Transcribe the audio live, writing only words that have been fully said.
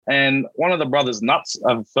and one of the brothers' nuts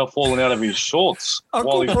have fallen out of his shorts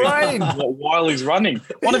Uncle Brain. while he's running.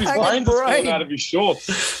 One of his brains has fallen out of his shorts.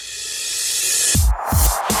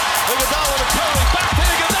 Iguodala to Curry, back to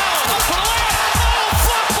Iguodala, up for the layup. Oh,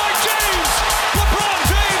 blocked by James. LeBron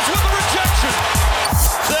James with the rejection.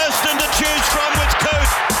 Thurston to choose from with Coot.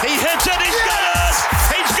 He hits it. He's got it.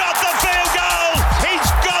 He's got the field goal. He's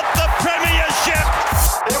got the premiership.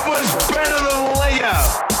 It was better than a layup.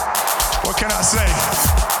 What can I say?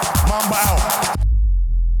 Mamba out.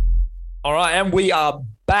 All right, and we are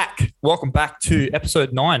back. Welcome back to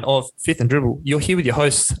episode 9 of Fifth and Dribble. You're here with your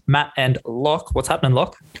hosts, Matt and Locke. What's happening,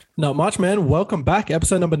 Locke? Not much, man. Welcome back.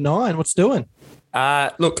 Episode number 9. What's doing?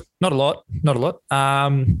 Look, not a lot.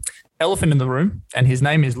 Elephant in the room, and his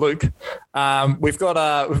name is Luke. We've got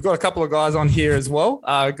a couple of guys on here as well.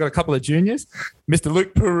 Got a couple of juniors, Mr.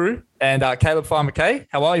 Luke Puru and Caleb Fire McKay.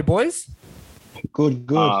 How are you, boys? Good.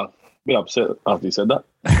 Bit upset after you said that.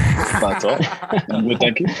 That's all. Good,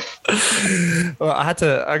 thank you. Well, I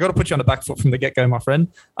got to put you on the back foot from the get-go, my friend.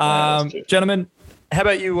 Gentlemen, how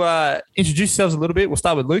about you introduce yourselves a little bit? We'll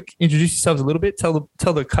start with Luke. Introduce yourselves a little bit. Tell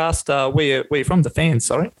the cast where you're from, the fans,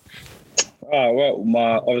 sorry. Well,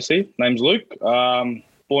 obviously, name's Luke. Born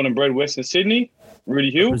and bred Western Sydney, Rudy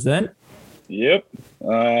Hill. Present. Yep.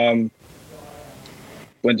 Went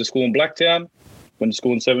to school in Blacktown. Went to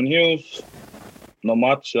school in Seven Hills. Not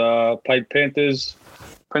much. Played Panthers,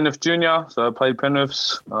 Penrith Junior. So I played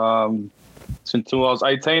Penriths since I was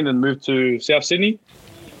 18 and moved to South Sydney.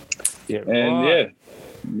 Yeah. And right.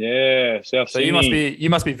 yeah, South Sydney. So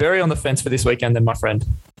you must be very on the fence for this weekend, then, my friend.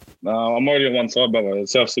 No, I'm already on one side, brother.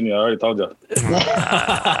 South Sydney. I already told you. We've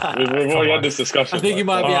already had this discussion. I think you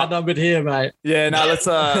might be outnumbered here, mate. Yeah. No.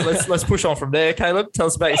 Let's push on from there. Caleb, tell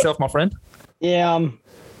us about yourself, my friend. Yeah,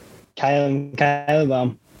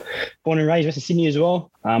 Caleb. Born and raised Western Sydney as well.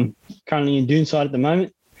 Currently in Doonside at the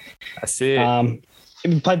moment. That's it.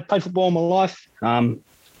 Played football all my life.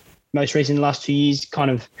 Most recently, the last 2 years, kind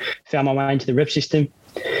of found my way into the rep system,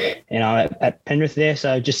 and at Penrith there.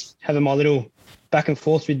 So just having my little back and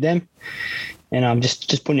forth with them, and I'm just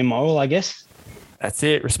putting in my all, I guess. That's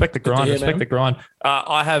it. Respect the grind. The grind.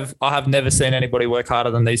 I have never seen anybody work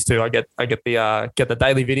harder than these two. I get the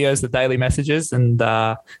daily videos, the daily messages, and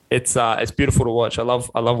it's beautiful to watch. I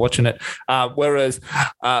love watching it. Whereas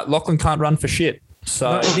Lachlan can't run for shit.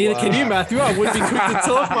 So neither can you, Matthew. I would be quick to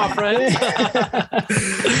talk, my friend.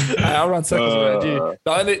 I'll run circles around you.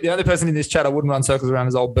 The only person in this chat I wouldn't run circles around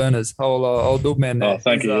is old Burners, old dog man. Oh,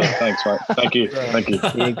 thank you. Thanks, mate. Thank you.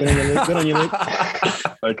 Yeah, good on you, Luke.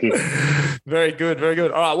 Thank you. Very good.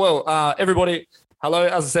 All right, well, everybody. Hello,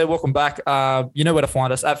 as I said, welcome back. You know where to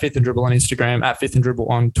find us, at Fifth and Dribble on Instagram, at Fifth and Dribble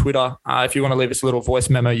on Twitter. If you want to leave us a little voice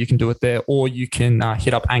memo, you can do it there, or you can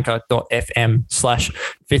hit up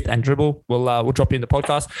anchor.fm/Fifth and Dribble. We'll drop you in the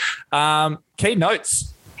podcast. Key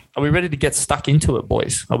notes. Are we ready to get stuck into it,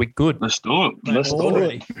 boys? Are we good? Let's do it. Let's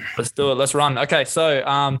do it. Let's run. Okay,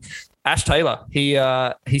 so Ash Taylor, he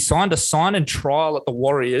signed a sign and trial at the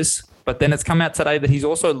Warriors, but then it's come out today that he's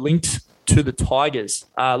also linked to the Tigers.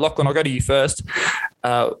 Lachlan, I'll go to you first.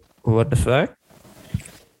 What the fuck?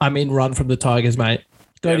 I mean, run from the Tigers, mate.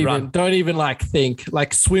 Don't even think.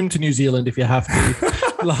 Like, swim to New Zealand if you have to.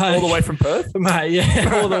 All the way from Perth? Mate,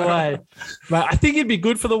 yeah, all the way. Mate, I think it'd be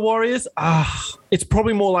good for the Warriors. It's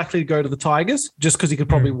probably more likely to go to the Tigers just because he could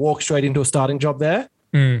probably walk straight into a starting job there.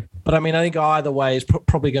 But I mean, I think either way is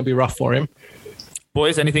probably going to be rough for him.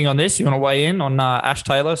 Boys, anything on this? You want to weigh in on Ash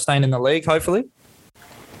Taylor staying in the league, hopefully?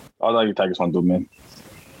 I think you take this one, good man.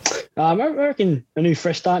 I reckon a new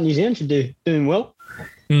fresh start in New Zealand should doing well.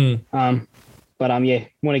 Want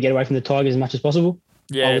to get away from the Tigers as much as possible.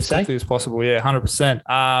 Yeah, as quickly as possible. Yeah, 100%.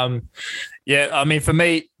 I mean, for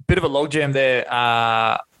me, bit of a logjam there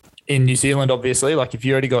in New Zealand, obviously. Like, if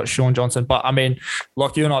you already got Sean Johnson, but I mean,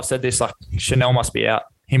 like you and I have said this, like Chanel must be out.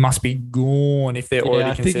 He must be gone if they're already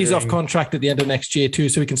considering. I think he's off contract at the end of next year too,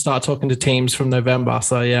 so we can start talking to teams from November.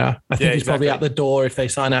 So, I think he's probably out the door if they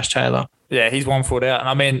sign Ash Taylor. Yeah, he's 1 foot out. And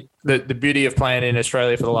I mean, the beauty of playing in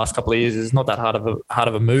Australia for the last couple of years is not that hard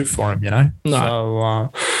of a move for him, you know?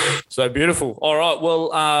 No. So beautiful. All right,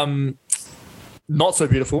 well, not so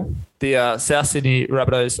beautiful. The South Sydney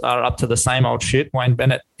Rabbitohs are up to the same old shit. Wayne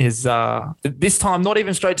Bennett is this time not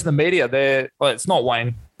even straight to the media. It's not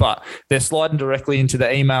Wayne, but they're sliding directly into the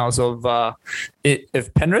emails of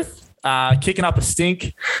Penrith, kicking up a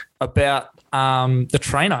stink about the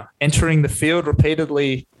trainer entering the field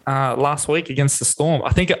repeatedly last week against the Storm.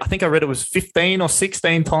 I think I read it was 15 or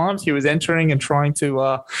 16 times he was entering and trying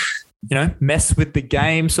to mess with the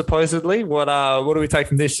game, supposedly. What do we take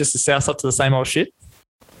from this? Just the South up to the same old shit?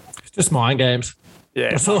 Just mind games.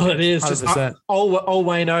 Yeah, That's all it is. Just 100%. old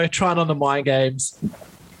Wayno trying on the mind games.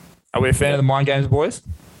 Are we a fan of the mind games, boys?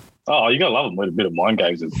 Oh, you gotta love them with a bit of mind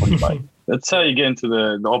games and fun, mate. That's how you get into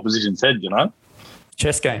the opposition's head, you know.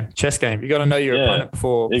 Chess game. You got to know your opponent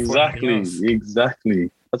before Exactly.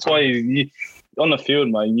 That's why you on the field,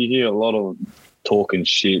 mate. You hear a lot of talking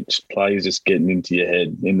shit, players just getting into your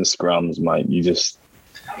head in the scrums, mate.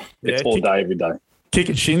 It's all day, every day.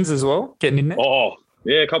 Kicking shins as well, getting in there. Oh,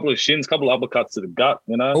 yeah, a couple of shins, couple of uppercuts to the gut,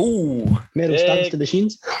 you know. Ooh. Metal studs to the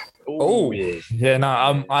shins. Oh, yeah. No,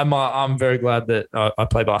 I'm very glad that I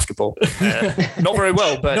play basketball. Not very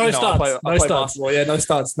well, but No I studs. play No studs. basketball. Yeah, no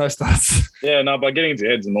studs. Yeah, no, but getting into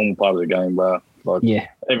your head's a normal part of the game, but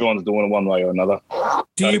everyone's doing it one way or another.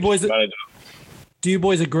 Do you boys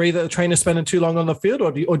agree that the trainer's spending too long on the field,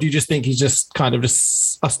 or do you just think he's just kind of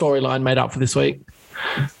just a storyline made up for this week?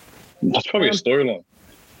 That's probably a storyline.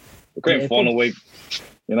 The grand final week,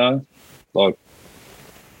 you know, like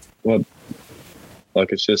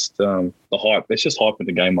it's just the hype. It's just hyping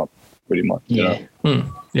the game up, pretty much. Yeah. You know?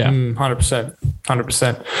 Yeah.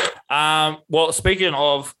 100%. Well, speaking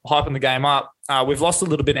of hyping the game up, we've lost a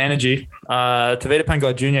little bit of energy. Tavita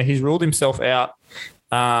Pangai Jr., he's ruled himself out,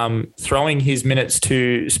 throwing his minutes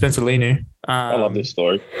to Spencer Linu. I love this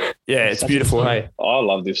story. Yeah, it's beautiful, hey? I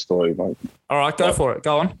love this story, mate. All right, go for it.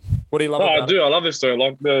 Go on. What do you love about I do. I love this story.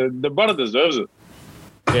 Like, the brother deserves it.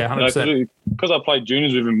 it? Yeah, 100%. Because I played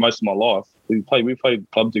juniors with him most of my life. We played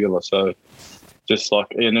club together, so just like,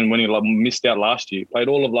 and then when he missed out last year, played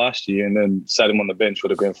all of last year, and then sat him on the bench for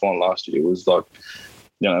the grand final last year. It was like,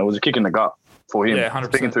 you know, it was a kick in the gut for him. Yeah, 100%.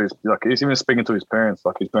 Speaking to he's even speaking to his parents.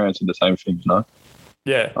 Like his parents did the same thing, you know.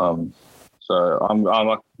 Yeah. So I'm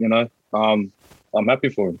like, you know, I'm happy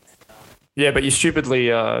for him. Yeah, but you stupidly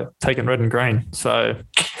taken red and green, so.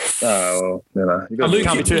 Well, you know, Luke,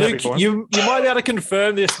 can't be too happy for him. you might be able to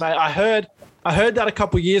confirm this, mate. I heard that a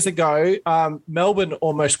couple of years ago, Melbourne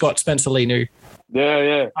almost got Spencer Linu.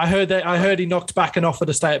 Yeah. I heard he knocked back an offer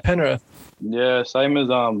to stay at Penrith. Yeah, same as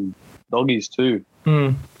Doggies too.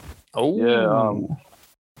 Oh.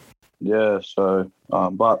 Yeah. So,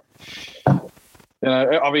 but you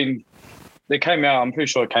know, I mean, they came out. I'm pretty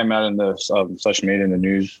sure it came out in the social media and the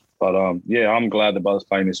news. But yeah, I'm glad the Bull's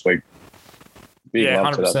playing this week. Big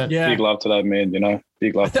love 100%. to that. Yeah. Big love to that man. You know,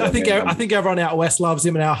 big love. I think everyone out west loves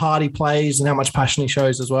him and how hard he plays and how much passion he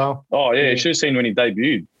shows as well. Oh yeah, you should have seen when he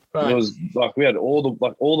debuted. Right. It was like we had all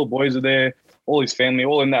the boys are there, all his family,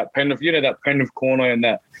 all in that Penrith. You know that Penrith corner and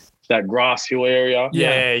that Grass Hill area.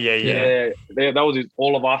 Yeah. That was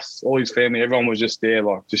all of us, all his family. Everyone was just there,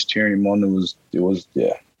 like just cheering him on. It was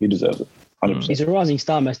he deserves it. 100%. He's a rising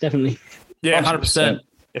star, most definitely. Yeah, 100%.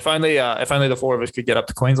 If only the four of us could get up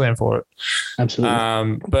to Queensland for it.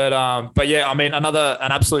 Absolutely. But yeah, I mean, an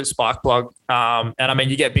absolute spark plug. And I mean,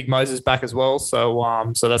 you get Big Moses back as well,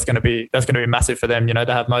 so that's going to be massive for them, you know,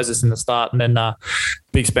 to have Moses in the start and then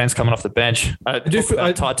Big Spence coming off the bench.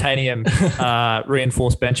 Titanium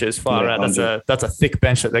reinforced benches far out. That's a thick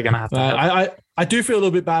bench that they're going to have. I do feel a little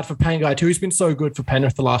bit bad for Pangai too. He's been so good for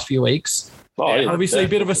Penrith the last few weeks. Obviously, a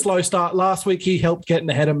bit of a slow start. Last week, he helped getting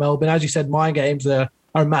ahead of Melbourne. As you said, mind games are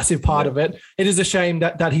a massive part of it. It is a shame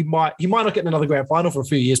that he might not get another grand final for a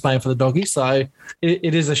few years playing for the Doggies. So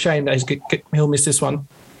it is a shame that he'll miss this one.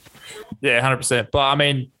 Yeah, 100%. But I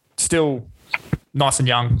mean, still nice and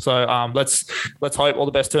young. So let's hope all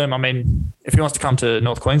the best to him. I mean, if he wants to come to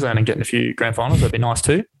North Queensland and get in a few grand finals, that'd be nice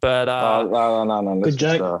too. But no. Good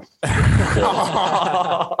joke.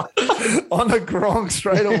 On the Gronk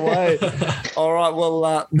straight away. All right.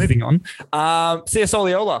 Well, moving on. CS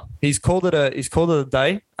Oliola. He's called it a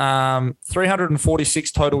day.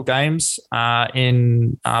 346 total games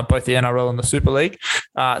in both the NRL and the Super League.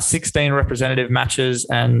 16 representative matches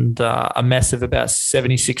and a mess of about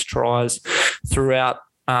 76 tries throughout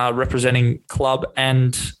representing club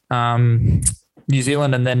and New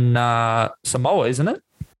Zealand and then Samoa, isn't it?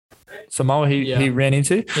 Samoa he ran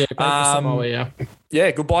into. Yeah, great for Samoa, yeah. Yeah,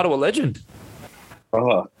 goodbye to a legend.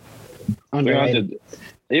 Oh, 300,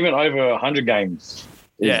 even over 100 games.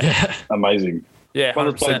 Yeah. Amazing. Yeah,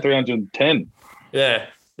 Brothers played 310. Yeah.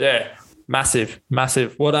 Massive.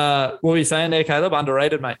 What were you saying there, Caleb?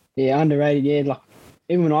 Underrated, mate. Yeah, underrated. Yeah, like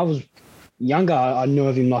even when I was younger, I knew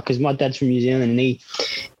of him like because my dad's from New Zealand and he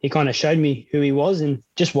kind of showed me who he was, and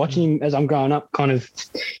just watching him as I'm growing up, kind of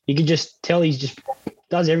you could just tell he's just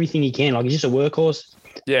does everything he can. Like he's just a workhorse.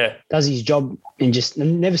 Yeah, does his job and just I've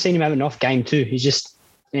never seen him have an off game too. He's just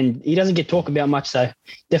and he doesn't get talked about much, so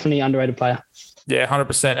definitely underrated player. Yeah,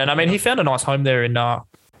 100%. And I mean, he found a nice home there in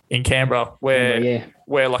in Canberra, where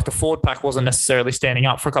like the forward pack wasn't necessarily standing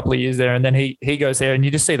up for a couple of years there, and then he goes there, and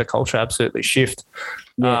you just see the culture absolutely shift.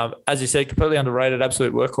 Yeah. As you said, completely underrated,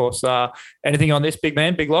 absolute workhorse. Anything on this, big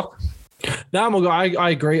man, big lock? No,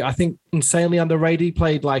 I agree. I think insanely underrated. He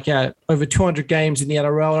played like over 200 games in the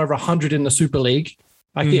NRL, over 100 in the Super League.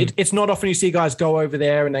 Like it's not often you see guys go over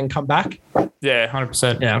there and then come back. Yeah,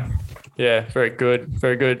 100%. Yeah, very good.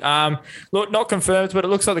 Very good. Look, not confirmed, but it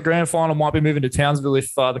looks like the grand final might be moving to Townsville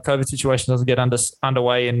if the COVID situation doesn't get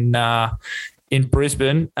underway in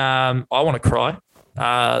Brisbane. I want to cry.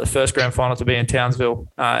 The first grand final to be in Townsville,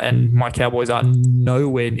 and my Cowboys are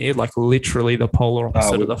nowhere near, like literally the polar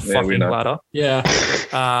opposite of the fucking ladder. Yeah.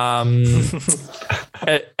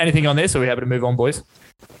 Anything on this, or are we happy to move on, boys?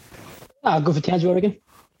 Good for Townsville, I reckon.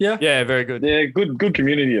 Yeah, very good. Yeah, good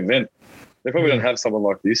community event. They probably don't have someone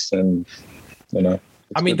like this, and I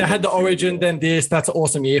mean, they had the Origin, then this. That's an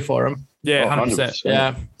awesome year for them. Yeah, 100%.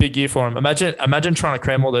 Yeah, big year for them. Imagine trying to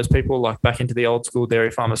cram all those people like back into the old school Dairy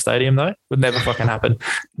Farmer Stadium, though. Would never fucking happen.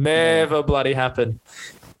 Never bloody happen.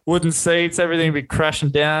 Wooden seats, everything would be crashing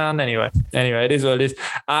down. Anyway, it is what it is.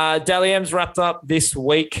 Dally M's wrapped up this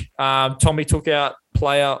week. Tommy took out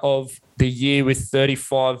player of the year with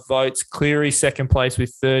 35 votes. Cleary second place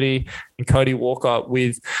with 30, and Cody Walker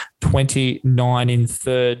with 29 in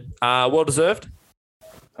third. Well deserved.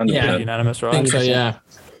 100%. Unanimous, right? I think so, yeah.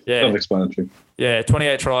 Self-explanatory. Yeah,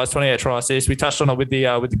 28 tries assists. We touched on it with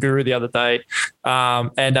the Guru the other day,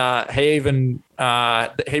 and he even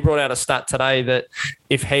he brought out a stat today that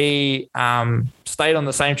if he stayed on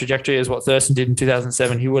the same trajectory as what Thurston did in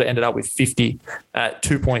 2007, he would have ended up with 50 at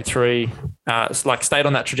 2.3. Like stayed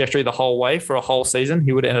on that trajectory the whole way for a whole season,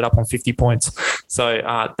 he would have ended up on 50 points. So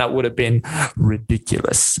that would have been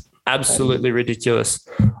ridiculous. Absolutely ridiculous.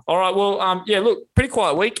 All right, well, look, pretty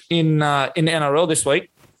quiet week in the NRL this week.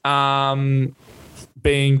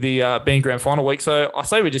 Being grand final week, so I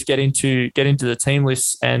say we just get into the team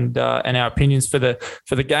lists and our opinions for the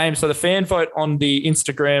game. So the fan vote on the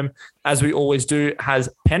Instagram, as we always do, has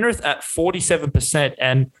Penrith at 47%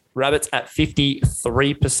 and Rabbits at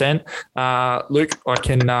 53%. Luke, I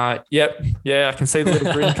can I can see the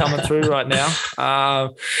little grin coming through right now.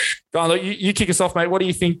 Go on, Luke, you kick us off, mate. What do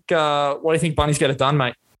you think? Bunny's get it done,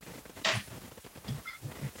 mate?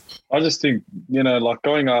 I just think, like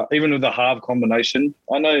going even with the half combination,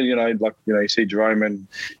 I know, you see Jerome and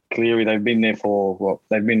Cleary, they've been there for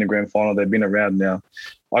they've been in the grand final, they've been around now.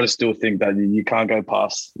 I just still think that you can't go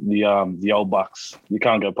past the old Bucks. You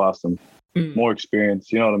can't go past them. More experience,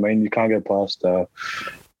 you know what I mean? You can't go past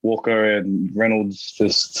Walker and Reynolds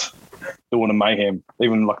just doing a mayhem.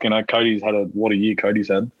 Even Cody's had what a year Cody's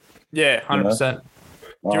had. Yeah, 100%.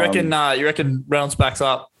 Do you reckon Reynolds backs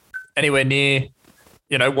up anywhere near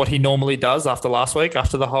what he normally does after last week,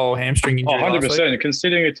 after the whole hamstring injury? 100%.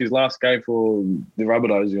 Considering it's his last game for the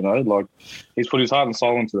Rabbitohs, he's put his heart and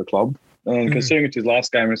soul into the club. And considering it's his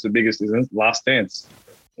last game, it's the biggest, isn't it? Last dance.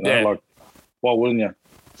 Why wouldn't you?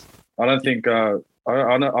 I don't think I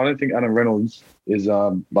don't think Adam Reynolds is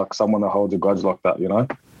someone that holds a grudge like that,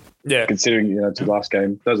 Yeah. Considering, it's his last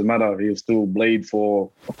game. Doesn't matter. He'll still bleed for,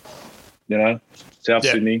 South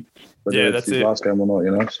Sydney. Whether it's his last game or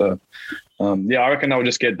not, So, I reckon they'll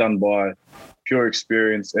just get done by pure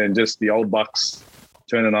experience and just the old Bucks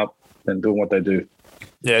turning up and doing what they do.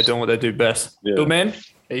 Yeah, doing what they do best. Yeah. Good man.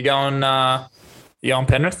 Are you going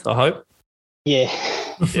Penrith, I hope? Yeah.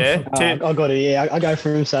 Yeah? I got it, yeah. I go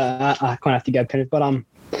for him, so I kind of have to go Penrith. But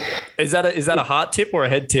Is that a heart tip or a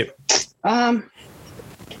head tip? Bit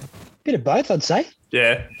of both, I'd say.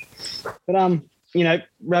 Yeah. But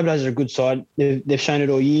Rabbitohs are a good side. They've shown it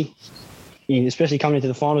all year, especially coming into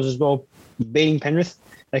the finals as well, beating Penrith.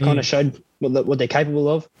 They kind of showed what they're capable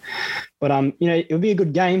of. But it'll be a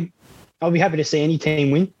good game. I'll be happy to see any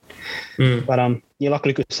team win. But like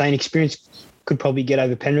Luke was saying, experience could probably get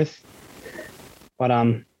over Penrith. But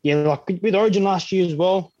like with Origin last year as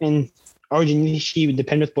well, and Origin this year with the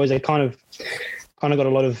Penrith boys, they kind of got a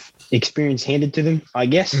lot of experience handed to them, I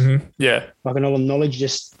guess. Mm-hmm. Yeah, like a lot of knowledge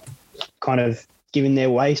just kind of given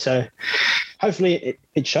their way. So hopefully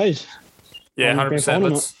it shows. Yeah,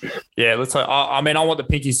 100%. Let's hope. I want the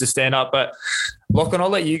Pinkies to stand up, but Lachlan, I'll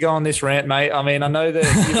let you go on this rant, mate. I mean, I know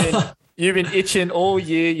that you've been itching all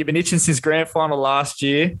year. You've been itching since grand final last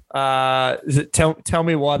year. Tell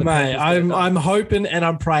me why the mate. I'm hoping and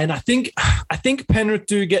I'm praying. I think Penrith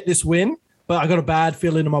do get this win, but I got a bad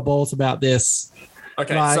feeling in my balls about this.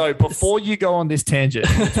 Okay, so before you go on this tangent,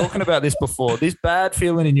 we were talking about this before. This bad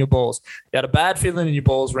feeling in your balls. You had a bad feeling in your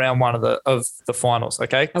balls round one of the finals.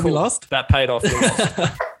 Okay, cool. Have we lost? That paid off.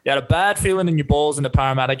 You had a bad feeling in your balls in the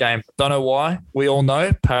Parramatta game. Don't know why. We all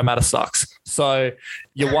know Parramatta sucks. So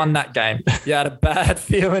you won that game. You had a bad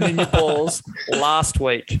feeling in your balls last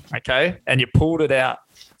week, okay? And you pulled it out.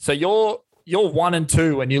 So you're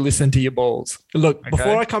 1-2 when you listen to your balls. Look, Okay.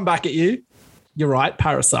 before I come back at you, you're right.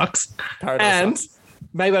 Para sucks. Paradise sucks.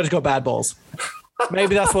 Maybe I just got bad balls.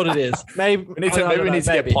 Maybe that's what it is. Maybe We need to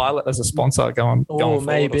get Pilot as a sponsor going or forward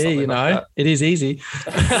maybe, or something like that. it is easy.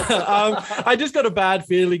 I just got a bad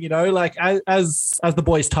feeling, like as the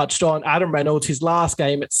boys touched on, Adam Reynolds, his last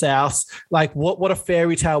game at South, like what a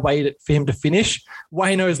fairy tale way for him to finish.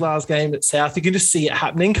 Wayno's last game at South, you can just see it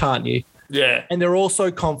happening, can't you? Yeah. And they're all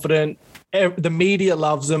so confident. The media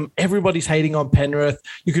loves them. Everybody's hating on Penrith.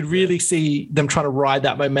 You could really see them trying to ride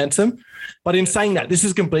that momentum. But in saying that, this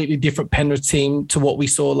is a completely different Penrith team to what we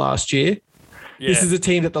saw last year. Yeah. This is a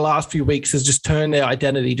team that the last few weeks has just turned their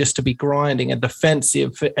identity just to be grinding and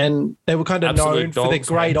defensive. And they were kind of Absolute known for their dogs,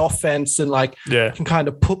 great man. offense and Yeah. can kind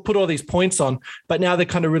of put all these points on. But now they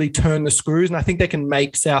kind of really turn the screws. And I think they can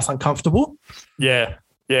make South uncomfortable. Yeah.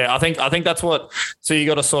 Yeah, I think that's what. So you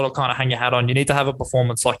got to sort of kind of hang your hat on. You need to have a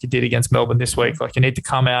performance like you did against Melbourne this week. Like you need to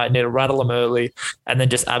come out, you need to rattle them early, and then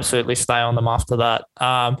just absolutely stay on them after that.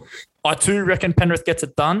 I too reckon Penrith gets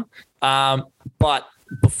it done. But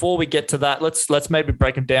before we get to that, let's maybe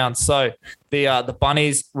break them down. So the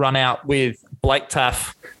Bunnies run out with Blake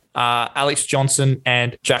Taff, Alex Johnson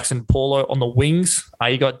and Jackson Paulo on the wings.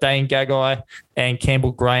 You got Dane Gagai and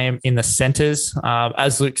Campbell Graham in the centres.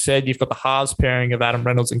 As Luke said, you've got the halves pairing of Adam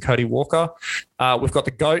Reynolds and Cody Walker. We've got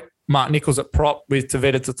the GOAT, Mark Nichols at prop with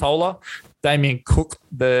Tavita Totola. Damien Cook,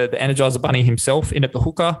 the Energizer Bunny himself, in at the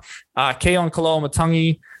hooker. Keon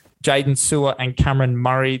Kaloa-Matangi, Jaden Sewer and Cameron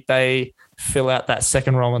Murray. They fill out that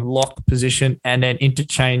second row and lock position. And then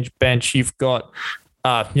interchange bench, you've got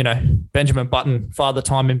Benjamin Button, Father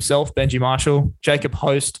Time himself, Benji Marshall, Jacob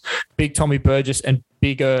Host, Big Tommy Burgess, and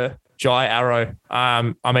Bigger Jai Arrow.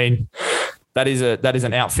 I mean, that is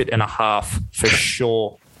an outfit and a half for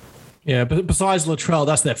sure. Yeah, but besides Latrell,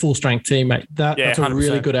 that's their full strength team, mate. That's a 100%.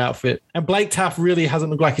 really good outfit. And Blake Taff really hasn't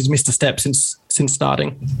looked like he's missed a step since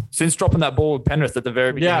starting. Since dropping that ball with Penrith at the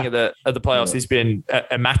very beginning of the playoffs, he's been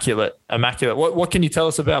immaculate. What can you tell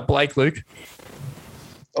us about Blake, Luke?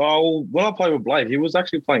 Oh, when I played with Blake, he was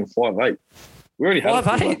actually playing 5'8". We already had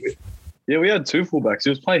 5'8"? Yeah, we had two fullbacks.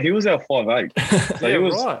 He was our 5'8". So Yeah, he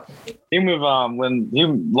was right. him with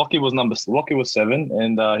Lockie was 7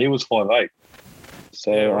 and he was 5'8".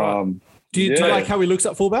 So right. Do you like how he looks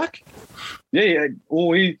at fullback? Yeah.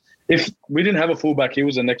 Well, if we didn't have a fullback, he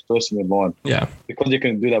was the next person in line. Yeah. Because you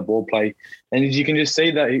can do that ball play. And you can just see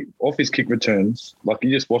that off his kick returns, like you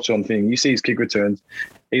just watch on thing, you see his kick returns.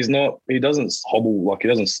 He doesn't hobble, like he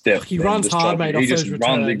doesn't step. He runs hard, mate. He off just those runs,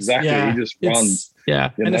 returns. exactly. Yeah. He just runs.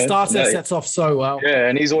 Yeah. You And the know? starter Yeah. sets off so well. Yeah,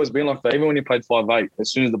 and he's always been like that. Even when he played 5'8", as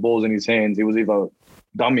soon as the ball's in his hands, he was either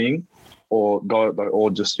dummying or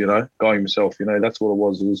just, going himself. That's what it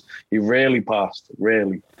was. He rarely passed,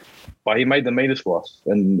 But he made the meters for us.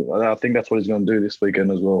 And I think that's what he's going to do this weekend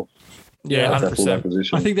as well. Yeah, That fullback 100%.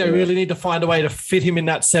 position. I think they really need to find a way to fit him in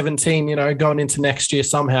that 17, going into next year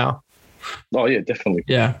somehow. Oh, yeah, definitely.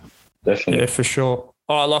 Yeah. Definitely. Yeah, for sure.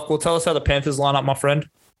 All right, Locke, well, tell us how the Panthers line up, my friend.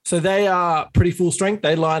 So they are pretty full strength.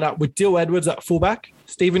 They line up with Dill Edwards at fullback,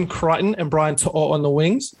 Stephen Crichton and Brian To'o on the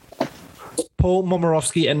wings, Paul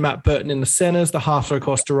Momorowski and Matt Burton in the centres, the half row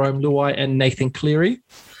course Jerome Luai and Nathan Cleary.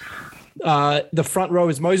 The front row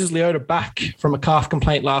is Moses Leota back from a calf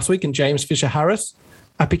complaint last week and James Fisher-Harris.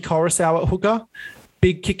 Api Coruscant at hooker.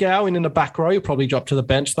 Big Kickow in the back row. He'll probably drop to the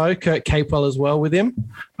bench though. Kurt Capewell as well with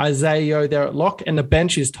him. Isaiah Yeo there at lock. And the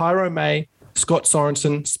bench is Tyro May, Scott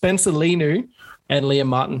Sorensen, Spencer Linu and Liam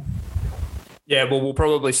Martin. Yeah, well, we'll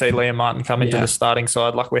probably see Liam Martin come into the starting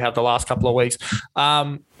side like we have the last couple of weeks.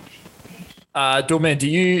 Doorman, do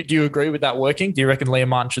you agree with that working? Do you reckon Liam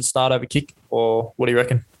Martin should start over Kick, or what do you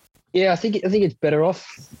reckon? Yeah, I think it's better off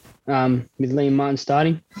with Liam Martin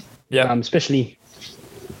starting. Yeah, especially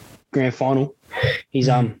grand final. He's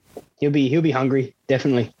he'll be hungry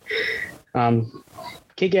definitely.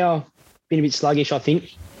 Kickow been a bit sluggish, I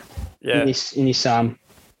think. Yeah. In this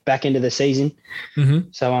back end of the season. Mm-hmm.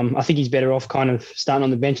 So I think he's better off kind of starting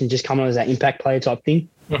on the bench and just coming on as that impact player type thing.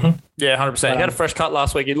 Mm-hmm. Yeah, 100%. He had a fresh cut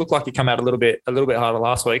last week. He looked like he come out a little bit harder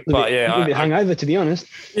last week. A little bit hungover, to be honest.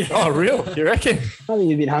 Oh, real? You reckon? I think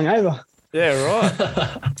he's a bit hungover. Yeah, right.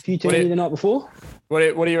 A few too many the night before. What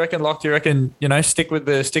do you reckon, Locke? Do you reckon stick with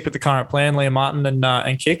the current plan, Liam Martin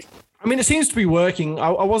and Kick? I mean, it seems to be working. I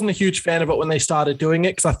wasn't a huge fan of it when they started doing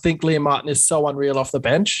it because I think Liam Martin is so unreal off the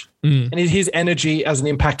bench. And his energy as an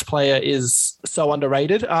impact player is so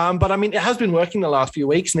underrated. But, I mean, it has been working the last few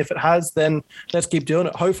weeks. And if it has, then let's keep doing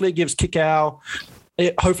it. Hopefully it gives Kickow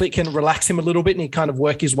hopefully it can relax him a little bit and he kind of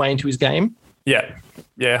work his way into his game. Yeah,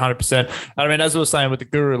 100%. I mean, as we were saying with the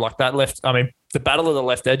Guru, like that the battle of the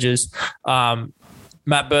left edges.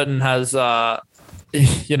 Matt Burton has,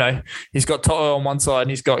 he's got Toto on one side and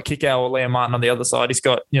he's got Kikau or Liam Martin on the other side. He's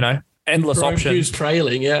got, endless Jerome options. Hughes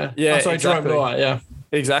trailing, yeah. Yeah, Jerome Wright, yeah.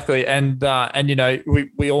 Exactly. And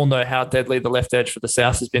we all know how deadly the left edge for the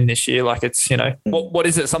South has been this year. Like it's, what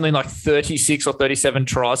is it? Something like 36 or 37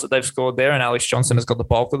 tries that they've scored there, and Alex Johnson has got the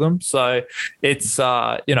bulk of them. So it's,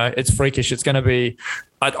 it's freakish. It's going to be,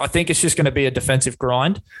 I think it's just going to be a defensive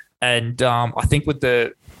grind. And I think with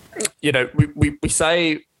the, we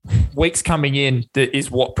say weeks coming in that is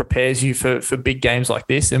what prepares you for big games like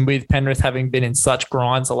this. And with Penrith having been in such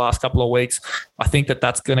grinds the last couple of weeks, I think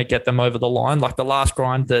that's going to get them over the line. Like the last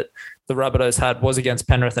grind that the Rabbitohs had was against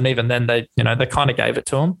Penrith, and even then they kind of gave it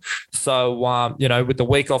to them. So, with the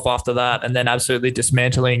week off after that and then absolutely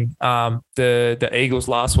dismantling the Eagles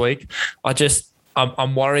last week,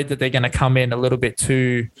 I'm worried that they're going to come in a little bit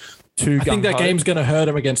too gung-ho. I think that game's going to hurt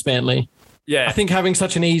them against Manly. Yeah. I think having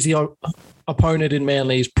such an easy opponent in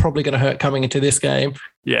Manly is probably going to hurt coming into this game.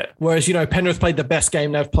 Yeah. Whereas, Penrith played the best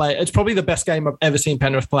game they've played. It's probably the best game I've ever seen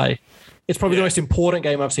Penrith play. It's probably the most important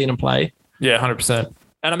game I've seen them play. Yeah, 100%.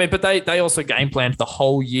 And I mean, but they also game planned the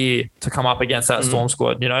whole year to come up against that Storm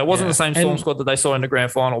squad. It wasn't the same Storm squad that they saw in the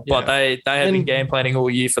grand final, but they had been game planning all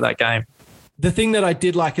year for that game. The thing that I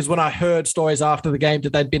did like is when I heard stories after the game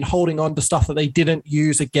that they'd been holding on to stuff that they didn't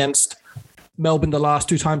use against Melbourne the last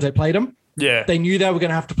two times they played them. Yeah. They knew they were going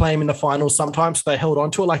to have to play him in the finals sometimes, so they held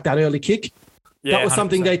on to it, like that early kick. Yeah, that was 100%.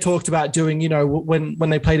 Something they talked about doing, when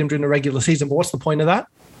they played him during the regular season. But what's the point of that?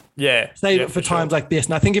 Yeah. Save it for times like this.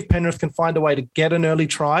 And I think if Penrith can find a way to get an early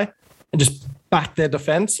try and just back their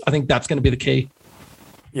defense, I think that's going to be the key.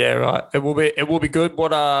 Yeah, right. It will be good.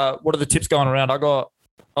 What are the tips going around? I got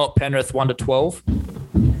Penrith 1-12.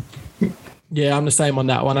 Yeah, I'm the same on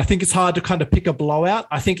that one. I think it's hard to kind of pick a blowout.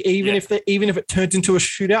 I think even if it turns into a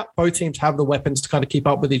shootout, both teams have the weapons to kind of keep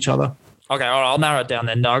up with each other. Okay, all right, I'll narrow it down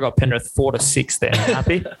then. No, I got Penrith 4-6 then.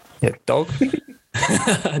 Happy? Yeah, dog.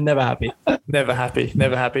 Never happy. Never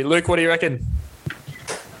happy. Luke, what do you reckon?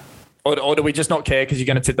 Or do we just not care because you're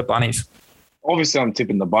going to tip the Bunnies? Obviously, I'm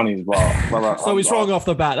tipping the Bunnies, but so he's wrong off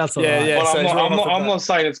the bat. That's all right. Yeah. But I'm not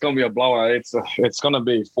saying it's going to be a blowout. It's going to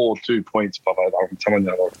be 4-2 points. But I'm telling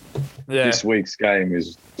you, this week's game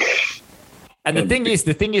is. And the thing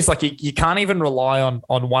is, like you can't even rely on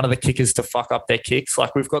one of the kickers to fuck up their kicks.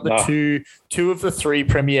 Like we've got the two of the three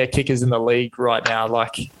premier kickers in the league right now.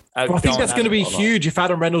 Like I think that's going to be huge if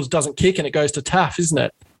Adam Reynolds doesn't kick and it goes to Taff, isn't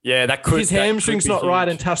it? Yeah, that could. If his hamstring's not right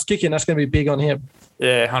and Taff's kicking, that's going to be big on him.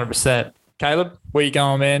 Yeah, 100%. Caleb, where you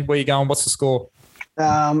going, man? Where you going? What's the score?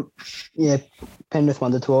 Penrith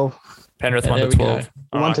 1-12. Penrith 1-12.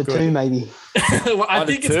 1-2 maybe. Well, I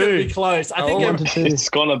think it's going to be close. I think 1-2. It's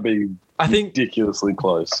going to be ridiculously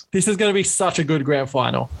close. This is going to be such a good grand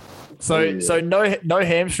final. So no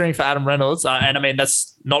hamstring for Adam Reynolds. And I mean,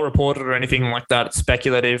 that's not reported or anything like that. It's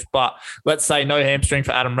speculative. But let's say no hamstring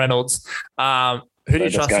for Adam Reynolds. Who do you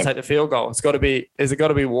trust to take the field goal? Is it got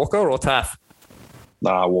to be Walker or Taff?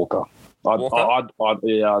 Nah, Walker. I'd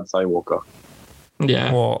say Walker.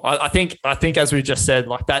 Yeah. Well, I think as we just said,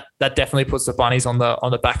 like that definitely puts the Bunnies on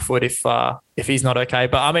the back foot if he's not okay.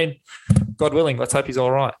 But I mean, God willing, let's hope he's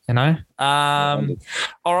all right.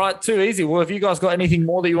 All right, too easy. Well, have you guys got anything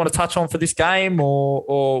more that you want to touch on for this game,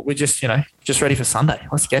 or we're just ready for Sunday?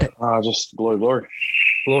 Let's get it. Just glory.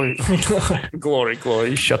 Glory.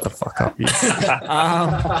 Shut the fuck up.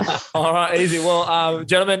 All right, easy. Well,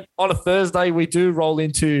 gentlemen, on a Thursday we do roll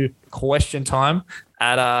into question time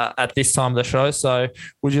at this time of the show. So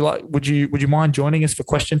would you mind joining us for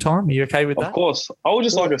question time? Are you okay with that? Of course. I would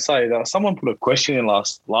just like to say that someone put a question in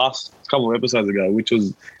last couple of episodes ago, which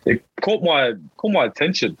was it caught my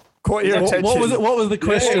attention. Caught your attention. What was the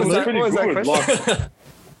question? Yeah, it was pretty good. Like,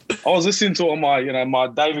 I was listening to it on my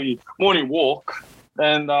daily morning walk,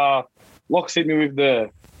 and Locks hit me with the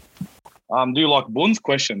do you like buns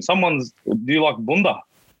question. Do you like bunda?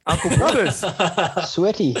 Uncle Brothers.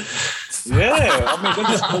 Sweaty. Yeah, I mean, that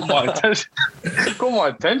just caught my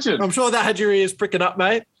attention. I'm sure that had your ears pricking up,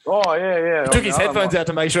 mate. Oh, yeah. He took his headphones out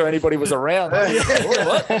to make sure anybody was around.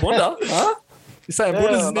 What? Bunda? Huh? You're saying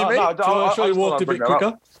Bunda's is near me? I'm sure you walked a bit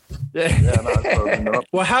quicker. Yeah.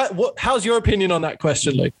 Well, how's your opinion on that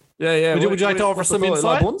question, Luke? Yeah. Would you like to offer some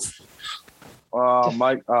insight?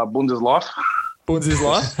 Mate, Buns is life. Buns is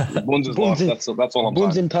life? Buns is life. That's all I'm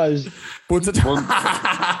Buns saying. and toes. Buns and toes.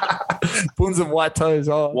 Buns and white toes.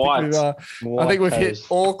 Oh, I think we've hit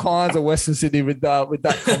all kinds of Western Sydney with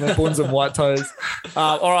that comment. Buns and white toes.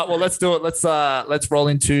 All right, well, let's do it. Let's roll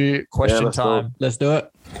into question time. Let's do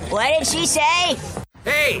it. What did she say?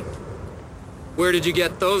 Hey, where did you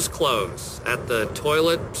get those clothes? At the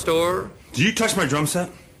toilet store? Did you touch my drum set?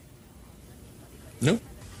 No.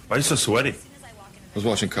 Why are you so sweaty? I was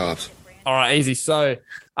watching Cops. All right, easy. So,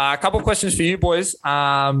 a couple of questions for you boys.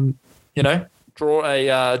 Draw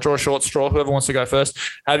a short straw. Whoever wants to go first.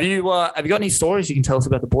 Have you got any stories you can tell us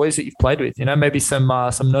about the boys that you've played with? Maybe some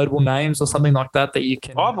notable names or something like that you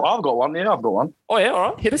can. I've got one. Yeah, I've got one. Oh yeah,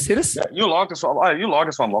 all right. Hit us. Yeah, you like this one? You like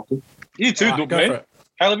this one, Lockie? You too, good man.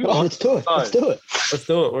 How have you? Let's do it. Let's do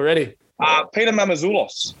it. We're ready. Peter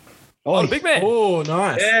Mamazoulos. Oh, the big man. Oh,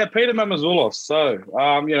 nice. Yeah, Peter Mamazoulos. So,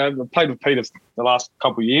 I've played with Peter the last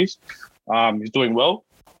couple of years. He's doing well,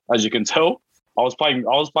 as you can tell. I was playing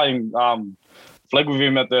flag with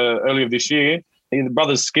him earlier this year. The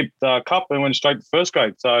brothers skipped cup and went straight to first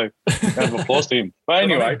grade. So, round of applause to him. But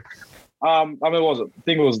anyway, what was it? I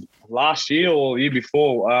think it was last year or the year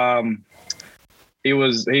before.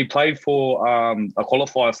 He played for a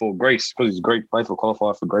qualifier for Greece because he's Greek. Played for a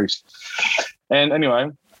qualifier for Greece. And anyway,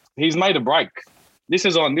 he's made a break. This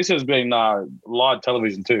has been live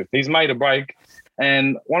television too. He's made a break,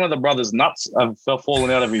 and one of the brothers' nuts have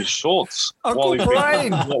fallen out of his shorts while he's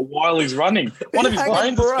running. One of his brains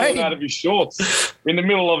has fallen out of his shorts in the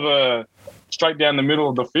middle of straight down the middle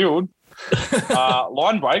of the field.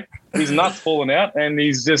 Line break. His nuts fallen out, and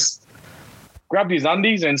he's just grabbed his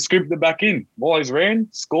undies and scooped it back in while he's ran,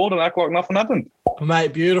 scored, and act like nothing happened.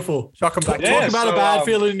 Mate, beautiful. Shock him back. Talk about a bad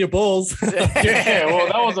feeling in your balls. Yeah,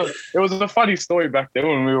 well, it was a funny story back then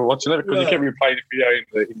when we were watching it because he kept replaying the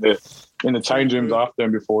video in the change rooms after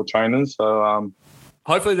and before training. So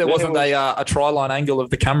hopefully there wasn't a try line angle of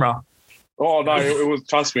the camera. Oh no, it was.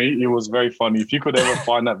 Trust me, it was very funny. If you could ever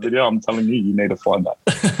find that video, I'm telling you, you need to find that.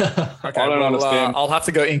 Okay, I don't understand. I'll have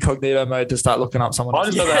to go incognito mode to start looking up someone. I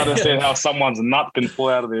just don't understand how someone's nut can fall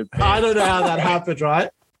out of their pants. I don't know how that happened, right?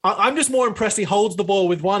 I'm just more impressed he holds the ball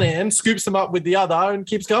with one hand, scoops them up with the other, and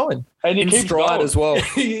keeps going. And he in keeps stride going as well.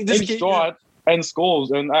 In stride and scores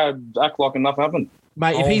and act like nothing happened.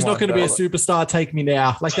 Mate, if he's not going to be a superstar, take me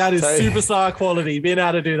now. Like, that is superstar quality, being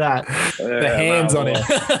able to do that. The hands on him.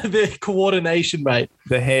 The coordination, mate.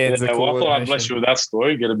 The hands. Yeah, well, I thought I'd bless you with that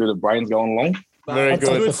story, get a bit of brains going along. Very good.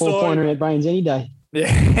 I'd take the 4-pointer at brains any day.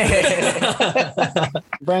 Yeah.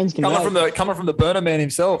 Brains can coming from the burner man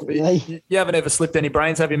himself. You haven't ever slipped any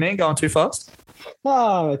brains, have you, man? Going too fast?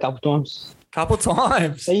 Oh, a couple times. Couple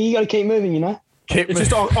times. So you got to keep moving, you know. It's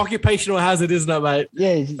just occupational hazard, isn't it, mate?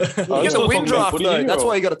 Yeah. You get the wind draft, though. That's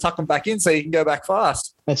why you got to tuck them back in so you can go back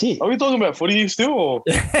fast. That's it. Are we talking about footy still? Or?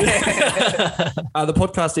 The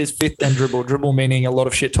podcast is Fifth and Dribble. Dribble meaning a lot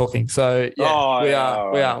of shit talking. So, yeah,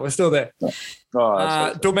 we are. We're still there.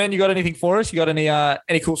 Dillman, you got anything for us? You got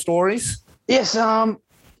any cool stories? Yes.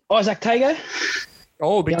 Isaac Tago.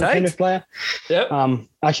 Oh, big take. Penrith player. Yep. I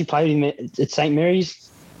actually played with him at St.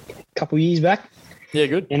 Mary's a couple of years back. Yeah,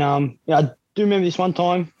 good. And I do remember this one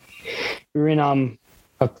time we were in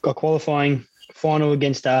a qualifying final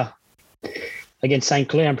against St.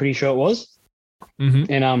 Clair, I'm pretty sure it was.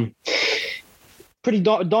 Mm-hmm. And pretty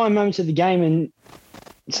dying moments of the game, and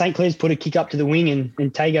St. Clair's put a kick up to the wing, and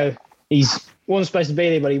Tago, wasn't supposed to be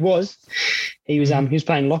there, but he was. He was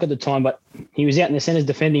playing lock at the time, but he was out in the centres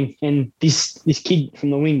defending, and this kid from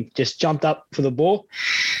the wing just jumped up for the ball,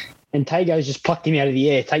 and Tago's just plucked him out of the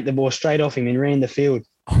air, take the ball straight off him, and ran the field.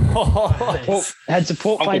 Had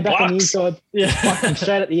support play back on the inside. Yeah, plucked him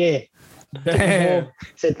straight at the air. Damn.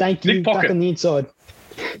 Said thank you, back on the inside.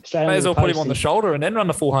 May as well put him on the shoulder and then run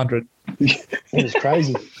the 400. It was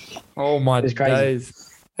crazy. Oh my days.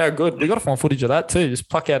 How good. We got to find footage of that too. Just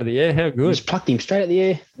pluck out of the air. How good. Just plucked him straight at the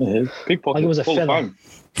air. Yeah, pickpocket. Like it was a feather.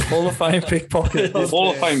 Hall of Fame pickpocket.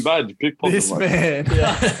 Hall of Fame badge. Pickpocket. This man.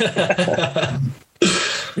 Yeah.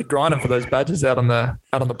 You're grinding for those badges out on the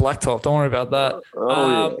blacktop. Don't worry about that.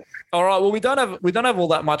 Yeah. All right. Well, we don't have all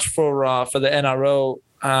that much for the NRL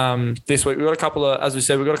this week. We've got a couple of, as we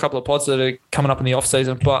said, we've got a couple of pods that are coming up in the off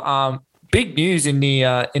season. But big news in the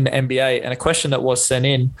NBA, and a question that was sent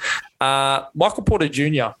in. Michael Porter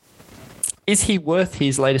Jr. Is he worth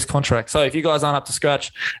his latest contract? So if you guys aren't up to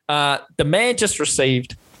scratch, the man just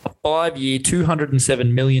received a 5-year,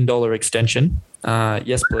 $207 million extension.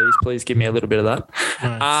 Yes, please give me a little bit of that.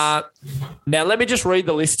 Nice. Now, let me just read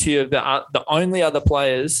the list here of the only other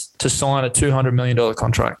players to sign a $200 million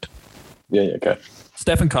contract. Yeah, okay.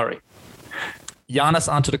 Stephen Curry, Giannis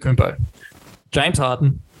Antetokounmpo, James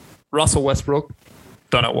Harden, Russell Westbrook,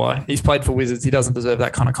 Don't know why. He's played for Wizards. He doesn't deserve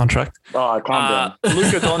that kind of contract. Oh, calm down.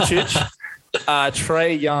 Luka Doncic,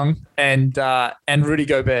 Trae Young, and Rudy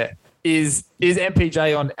Gobert. Is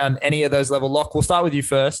MPJ on any of those level? Lock, we'll start with you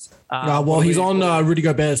first. Well, he's on Rudy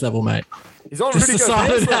Gobert's level, mate. He's on Just Rudy decided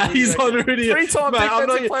Gobert's that level. he's on Rudy. Three-time Mate,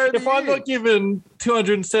 defensive player of the if I'm year. not giving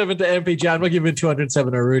 207 to MPJ, I'm not giving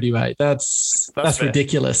 207 to Rudy, mate. That's fair.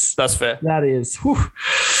 ridiculous. That's fair. That is. Whew.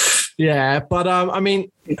 Yeah, but I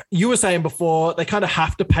mean, you were saying before they kind of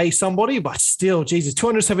have to pay somebody, but still, Jesus,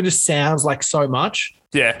 207 just sounds like so much.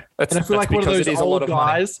 Yeah, And I feel like one of those old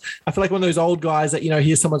guys. I feel like one of those old guys that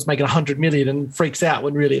here's someone's making 100 million and freaks out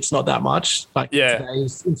when really it's not that much. Like in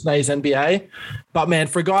today's NBA. But man,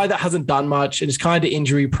 for a guy that hasn't done much and is kind of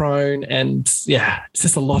injury prone, and yeah, it's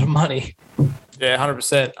just a lot of money. Yeah,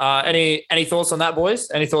 100%. Any thoughts on that,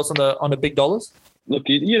 boys? Any thoughts on the big dollars? Look,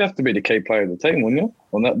 you'd have to be the key player of the team, wouldn't you?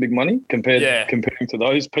 On that big money comparing to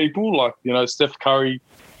those people like Steph Curry,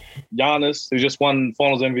 Giannis, who just won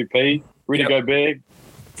Finals MVP, Rudy Gobert.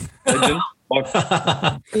 Legend.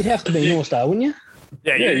 You'd have to be an all-star, wouldn't you?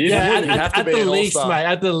 At the least, mate.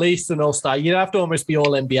 At the least, an all-star. You'd have to almost be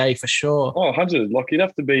all NBA for sure. Oh, 100. Like, you'd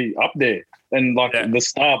have to be up there and the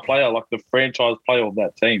star player, like the franchise player of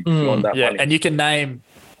that team. On that money. And you can name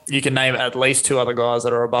at least two other guys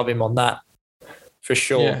that are above him on that for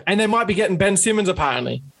sure. Yeah. And they might be getting Ben Simmons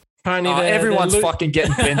apparently. Everyone's fucking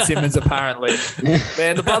getting Ben Simmons apparently.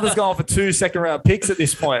 Man, the brother's going for 2 second-round picks at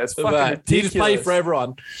this point. It's fucking ridiculous. He just play for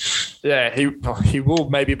everyone. Yeah, he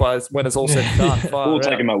will maybe when it's all said and done. We'll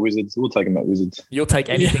take him at Wizards. You'll take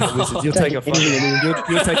anything at Wizards. You'll take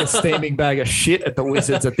you'll take a steaming bag of shit at the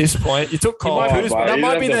Wizards at this point. You took Kyle Kuzma. That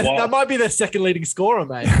might be their second leading scorer,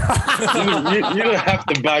 mate. you don't have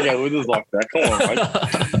to bag at Wizards like that. Come on, mate.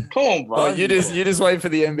 Come on, bro. You just wait for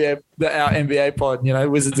the NBA, our NBA pod.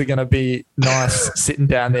 Wizards are going to be nice sitting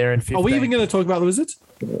down there in 15. Are we even going to talk about the Wizards?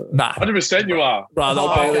 Nah. 100% you are.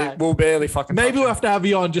 Bro, we'll barely fucking Maybe we'll have to have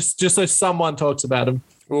you on just so someone talks about him.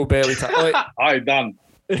 We'll barely touch. Alright, done.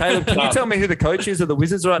 Caleb, can you tell me who the coach is of the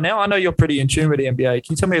Wizards right now? I know you're pretty in tune with the NBA.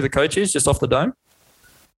 Can you tell me who the coach is just off the dome?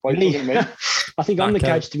 I think I'm the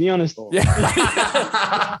coach, to be honest. Yeah.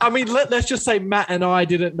 I mean, let's just say Matt and I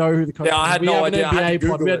didn't know who the coach was. I had no idea. We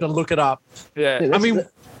had to look it up. Yeah. I mean,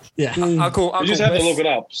 yeah. Uncle you just have to look it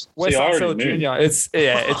up. Wes Unseld Jr. It's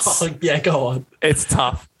go on. It's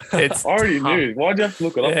tough. I already knew. Why'd you have to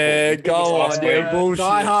look it up? Yeah, go on. Yeah, bullshit.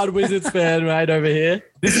 Die hard Wizards fan, right over here.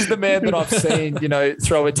 This is the man that I've seen,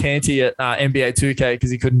 throw a tanty at NBA 2K because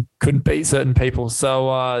he couldn't beat certain people.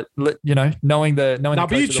 So, knowing the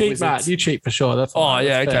but you cheat, Matt. You cheat for sure. That's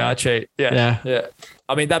okay. I cheat. Yeah.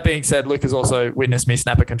 I mean, that being said, Luke has also witnessed me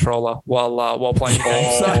snap a controller while playing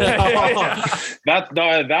games. So,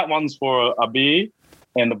 that one's for a beer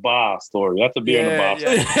and the bar story. That's a beer and the bar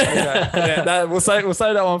story. We'll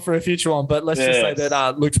say that one for a future one. But let's just say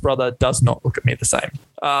that Luke's brother does not look at me the same.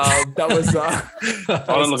 That was. I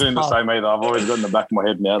don't look at him the same either. I've always got in the back of my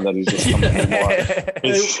head now that he's just coming to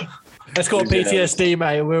It's called PTSD,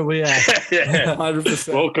 mate. Where we at?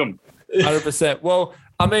 100%. Welcome. 100%. Well,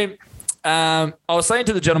 I mean. I was saying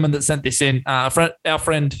to the gentleman that sent this in, our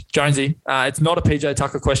friend Jonesy. It's not a PJ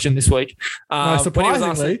Tucker question this week. No,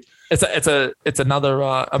 surprisingly, it's another.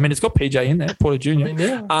 I mean, it's got PJ in there, Porter Jr.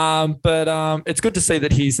 But it's good to see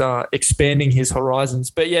that he's expanding his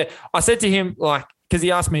horizons. But yeah, I said to him because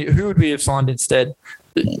he asked me who would we have signed instead.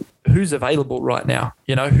 Who's available right now?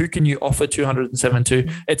 Who can you offer 207 to?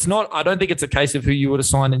 It's not. I don't think it's a case of who you would have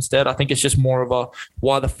signed instead. I think it's just more of a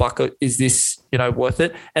why the fuck is this worth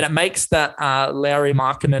it? And it makes that Lauri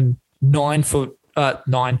Markkanen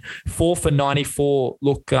 4 for 94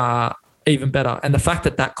 look even better. And the fact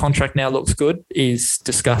that contract now looks good is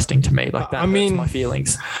disgusting to me. Like that hurts my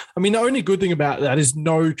feelings. I mean, the only good thing about that is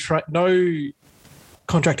no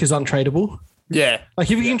contract is untradeable. Yeah.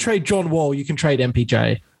 Like if you can trade John Wall, you can trade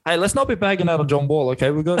MPJ. Hey, let's not be bagging out on John Wall, okay?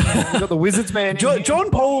 We got the Wizards, man. John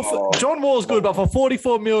Wall's good, but for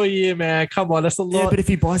 $44 million a year, man, come on, that's a lot. Yeah, but if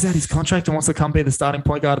he buys out his contract and wants to come be the starting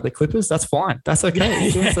point guard of the Clippers, that's fine. That's okay.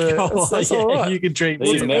 That's all right. You can dream.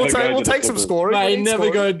 We'll take some scoring. Mate, never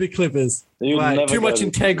go to the Clippers. Mate, too much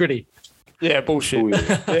integrity. Yeah, bullshit.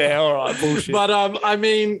 Yeah, all right, bullshit. But I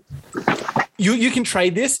mean, you can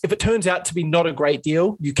trade this if it turns out to be not a great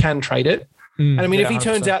deal. You can trade it. And I mean, if he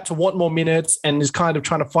turns out to want more minutes and is kind of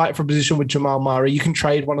trying to fight for a position with Jamal Murray, you can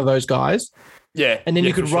trade one of those guys. Yeah. And then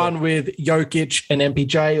you could run with Jokic and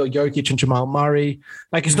MPJ or Jokic and Jamal Murray.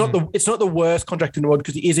 Like it's not the worst contract in the world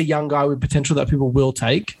because he is a young guy with potential that people will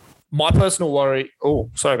take. My personal worry,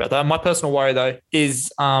 my personal worry though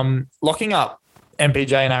is locking up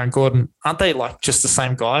MPJ and Aaron Gordon. Aren't they like just the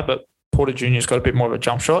same guy, but Porter Jr.'s got a bit more of a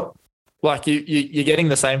jump shot? Like you're getting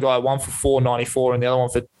the same guy, one for 494 and the other one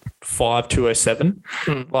for 5207.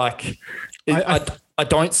 Like I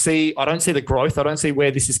don't see the growth. I don't see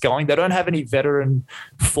where this is going. They don't have any veteran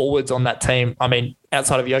forwards on that team. I mean,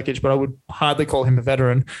 outside of Jokic, but I would hardly call him a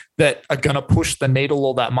veteran that are going to push the needle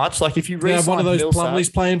all that much. Like if you re-sign one of those Millsap, Plumlee's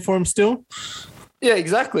playing for him still. Yeah,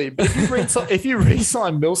 exactly. But if you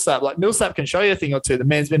re-sign Millsap, like Millsap can show you a thing or two. The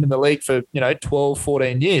man's been in the league for 12,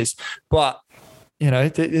 14 years, but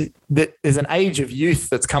there's an age of youth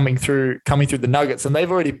that's coming through the Nuggets, and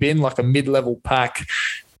they've already been like a mid-level pack,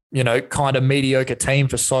 kind of mediocre team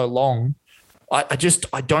for so long. I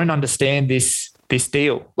don't understand this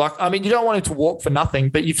deal. Like, I mean, you don't want him to walk for nothing,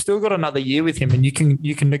 but you've still got another year with him, and you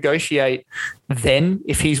can negotiate then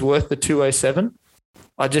if he's worth the 207.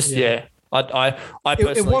 I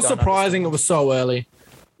personally it was surprising it was so early.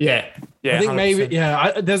 Yeah. I think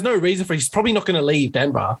 100%. there's no reason for it. He's probably not going to leave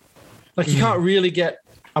Denver. Like, you can't really get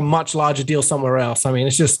a much larger deal somewhere else. I mean,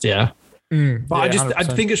 it's just, But I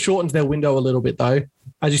 100%. think it shortens their window a little bit, though.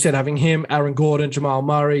 As you said, having him, Aaron Gordon, Jamal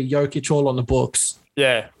Murray, Jokic all on the books.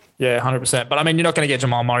 Yeah, 100%. But, I mean, you're not going to get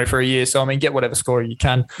Jamal Murray for a year, so, I mean, get whatever scorer you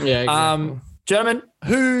can. Yeah, exactly. Gentlemen,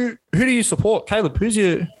 who do you support? Caleb, who's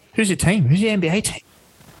your team? Who's your NBA team?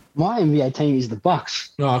 My NBA team is the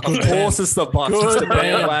Bucks. Oh, Of course it's the Bucks. It's the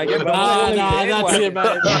bandwagon. that's it,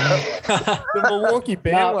 mate. The Milwaukee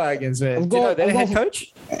bandwagons, man. Do you know their head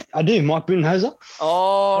coach? I do, Mike Budenholzer.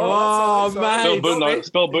 Oh, mate.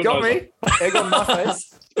 Spell You got Budenholzer. me. Egg on my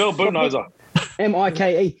face. Spell Budenholzer. Mike.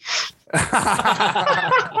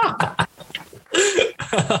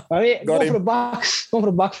 Gone for the Bucks. Gone for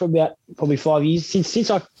the Bucks for about probably 5 years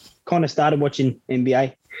since I kind of started watching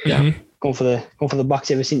NBA. Yeah. Gone for the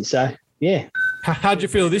Bucks ever since. So yeah. How'd you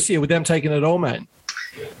feel this year with them taking it all, mate?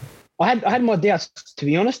 I had my doubts, to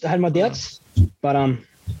be honest. I had my doubts, but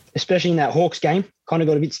especially in that Hawks game, kind of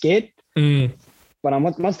got a bit scared. But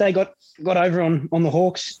once they got over on the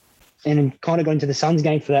Hawks and kind of got into the Suns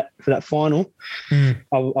game for that final, I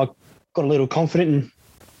got a little confident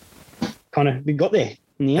and kind of got there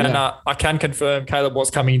in the end. And I can confirm Caleb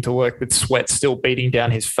was coming into work with sweat still beating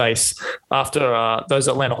down his face after those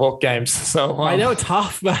Atlanta Hawk games. So they were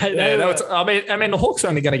tough, mate. I mean, the Hawks are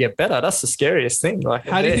only going to get better. That's the scariest thing. Like,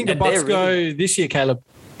 how do you think the Bucks go this year, Caleb?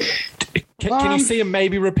 Can you see them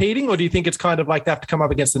maybe repeating, or do you think it's kind of like they have to come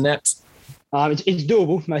up against the Nets? It's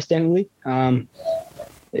doable, most definitely.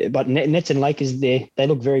 But Nets and Lakers, they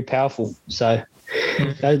look very powerful. So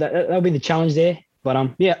that'll be the challenge there. But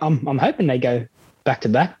I'm hoping they go back to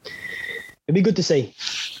back. It'd be good to see.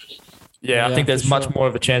 Yeah, I think there's much more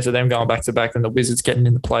of a chance of them going back to back than the Wizards getting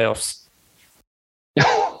in the playoffs.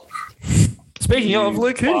 Speaking of,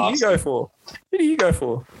 Luke, who do you go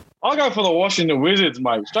for? I'll go for the Washington Wizards,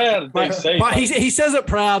 mate. Straight out of DC. But he says it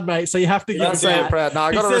proud, mate. So you have to get say it proud. No,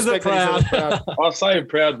 I got to respect that he says it proud. I'll say it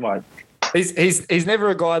proud, mate. He's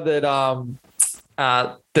never a guy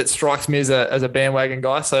that strikes me as a bandwagon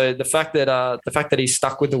guy. So the fact that he's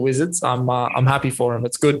stuck with the Wizards, I'm happy for him.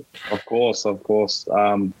 It's good. Of course.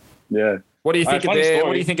 Yeah. What do you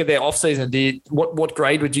think of their off season? What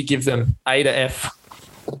grade would you give them? A to F?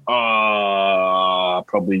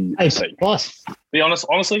 Probably A C. plus. Be honest,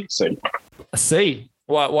 honestly, C. A C.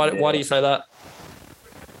 Why do you say that?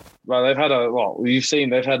 Well, you've seen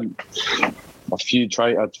they've had a few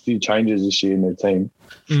changes this year in their team,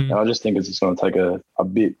 and I just think it's just going to take a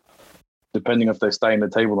bit, depending if they stay in the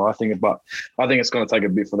table. I think it's going to take a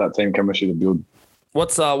bit for that team chemistry to build.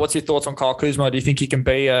 What's your thoughts on Kyle Kuzma? Do you think he can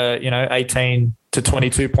be a 18 to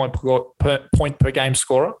 22 point per game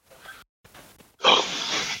scorer?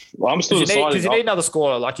 Well, I'm still deciding. Because you need another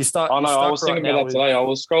scorer. Like you start. I know. I was thinking about that today. I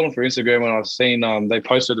was scrolling through Instagram and I've seen they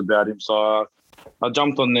posted about him. So I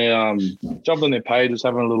jumped on their page, was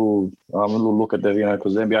having a little look at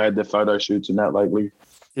because the NBA had their photo shoots and that lately.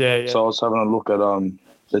 Yeah. So I was having a look at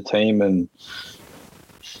the team and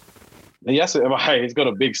he's got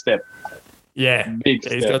a big step. Yeah, he's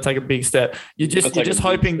got to take a big step. You're just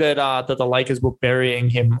hoping that the Lakers were burying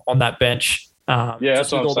him on that bench.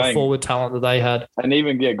 That's what I'm saying. The forward talent that they had, and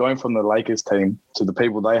even going from the Lakers team to the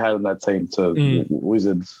people they had in that team to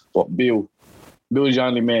Wizards. Bill's your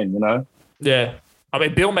only man, Yeah, I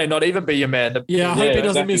mean, Bill may not even be your man. I hope he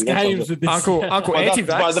doesn't miss games with this. Uncle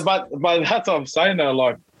anti-vax. But that's what I'm saying though.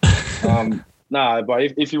 Like, but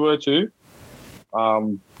if you were to,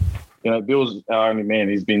 Bill's our only man.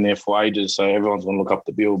 He's been there for ages, so everyone's going to look up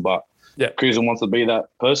to Bill. But Kuzma wants to be that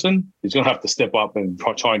person. He's going to have to step up and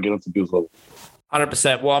try and get onto Bill's level.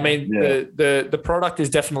 100%. Well, I mean, Yeah. the product is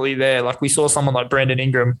definitely there. Like we saw someone like Brandon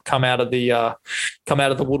Ingram come out of the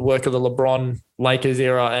woodwork of the LeBron Lakers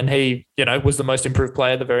era, and he, was the most improved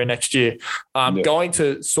player the very next year. Going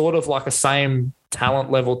to sort of like a same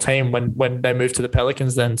talent level team when they moved to the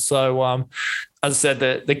Pelicans then. So as I said,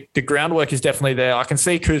 the groundwork is definitely there. I can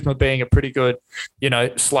see Kuzma being a pretty good,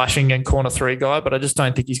 slashing and corner three guy, but I just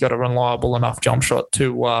don't think he's got a reliable enough jump shot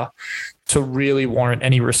to really warrant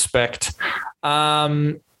any respect.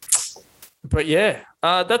 But yeah,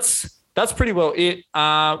 that's pretty well it.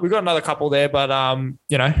 We've got another couple there, but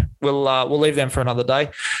we'll leave them for another day.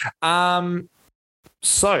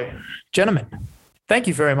 So, gentlemen, thank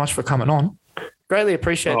you very much for coming on. Greatly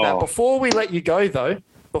appreciate that. Before we let you go, though,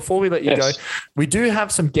 we do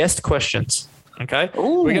have some guest questions. Okay,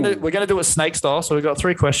 we're gonna do it snake style. So we've got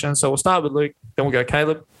 3 questions. So we'll start with Luke, then we'll go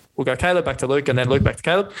Caleb. We'll go Caleb back to Luke, and then Luke back to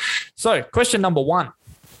Caleb. So, question number 1.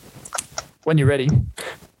 When you're ready,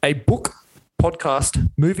 a book, podcast,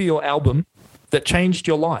 movie, or album that changed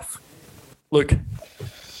your life. Luke.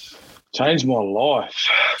 Changed my life.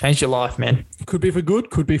 Changed your life, man. Could be for good,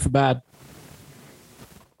 could be for bad.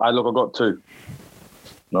 Hey, look, I got 2.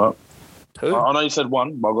 No. 2? I know you said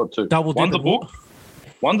 1, but I got 2. Double One's a dip. book.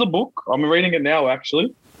 One's a book. I'm reading it now,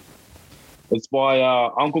 actually. It's by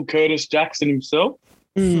Uncle Curtis Jackson himself.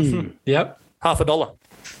 Yep. $50.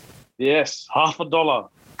 Yes, $50.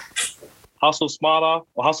 Hustle smarter,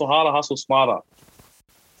 or hustle harder, hustle smarter.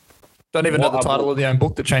 Don't even know the title of the own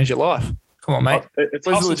book that changed your life. Come on, mate. It's Where's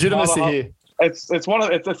the hustle legitimacy smarter, here? It's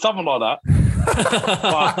something like that.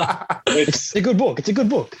 But It's a good book. It's a good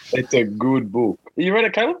book. it's a good book. You read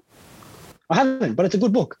it, Caleb? I haven't, but it's a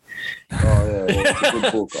good book. Oh yeah, it's a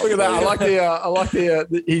good book. Look at that. I like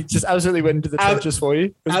the he just absolutely went into the trenches for you.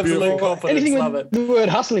 It was Absolute beautiful. confidence. Anything Love with it. the word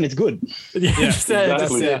hustling, it's good. Yeah,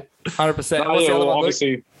 exactly. that's it. 100%. No, What's the yeah, other well, one, Luke?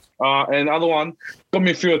 obviously, and the other one got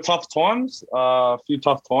me a few tough times.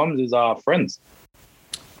 Is Friends.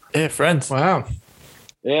 Yeah, Friends. Wow.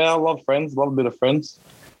 Yeah, I love Friends. Love a bit of Friends.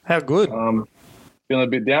 How good. Feeling a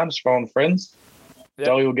bit down, just throwing Friends. Yep.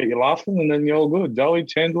 Joey will get you laughing, and then you're all good. Joey,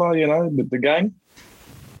 Chandler, the gang.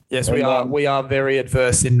 Yes, we are very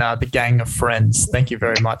adverse in the gang of Friends. Thank you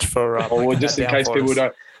very much for. Or just in case people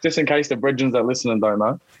don't, just in case the brethren that listen and don't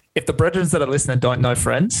know. If the brethren that are listening don't know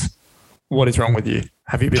Friends, what is wrong with you?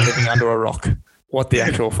 Have you been living under a rock? What the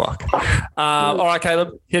actual fuck? All right,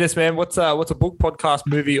 Caleb, hit us, man. What's a book, podcast,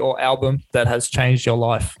 movie, or album that has changed your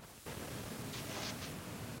life?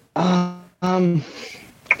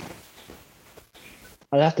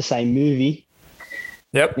 I'd have to say movie.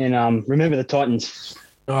 Yep. And Remember the Titans.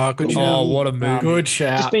 Oh, good shout. Oh, what a movie. Good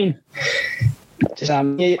shout.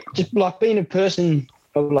 Just like being a person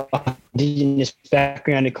of like indigenous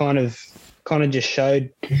background, it kind of just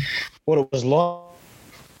showed what it was like.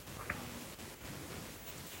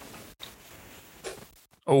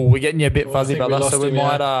 Oh, we're getting you a bit Oh, I fuzzy think about we that, so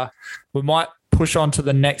lost we might push on to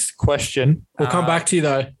the next question. We'll come back to you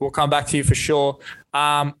though. We'll come back to you for sure.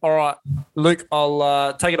 All right, Luke,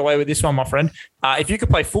 I'll take it away with this one, my friend. If you could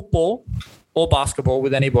play football or basketball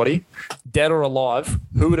with anybody, dead or alive,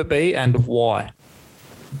 who would it be and why?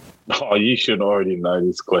 Oh, you should already know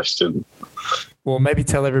this question. Well, maybe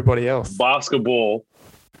tell everybody else. Basketball,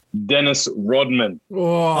 Dennis Rodman.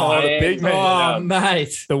 Oh, the big man. Oh,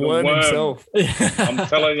 mate. The worm himself. I'm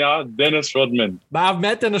telling you, Dennis Rodman. I've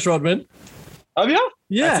met Dennis Rodman. Have you?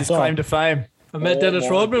 Yeah. That's his claim to fame. I met Dennis my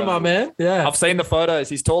Rodman, God. my man. Yeah. I've seen the photos.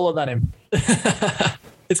 He's taller than him.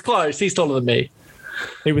 It's close. He's taller than me.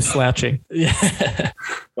 He was slouching. Yeah.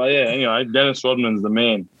 But yeah, anyway, Dennis Rodman's the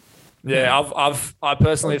man. Yeah, I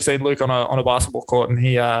personally have seen Luke on a basketball court, and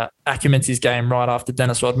he acumens his game right after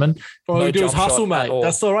Dennis Rodman. All you do is jump hustle, shot at mate. all.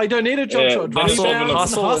 That's all right. You don't need a jump Yeah, shot. Dennis Rodman is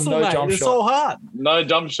hustle and no mate. jump It's shot. so hard. No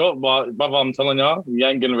jump shot, but brother, I'm telling you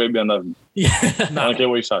ain't getting rebound over him. Yeah. I don't care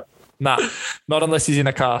what you say. Nah, not unless he's in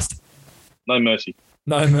a cast. No mercy.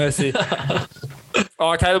 No mercy. All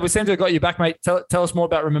right, Caleb, we seem to have got you back, mate. Tell us more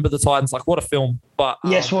about Remember the Titans. Like, what a film. But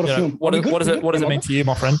Yes, what a film. What does it mean to you,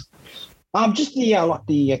 my friend? Just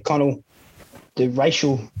the kind of the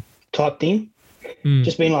racial type thing.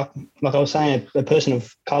 Just being like I was saying, a person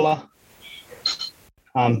of color.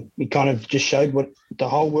 It kind of just showed what the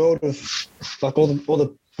whole world of like all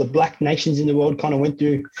the black nations in the world kind of went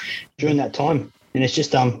through during that time, and it's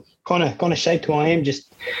just kind of shaped who I am.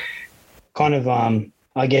 Just kind of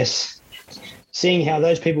I guess seeing how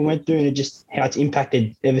those people went through and just how it's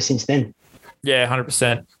impacted ever since then. Yeah,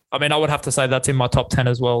 100%. I mean, I would have to say that's in my top 10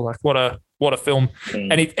 as well. Like, what a film.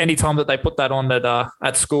 Any time that they put that on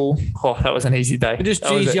at school, that was an easy day. It just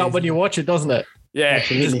That was cheese you an up when easy- you watch it, doesn't it? Yeah,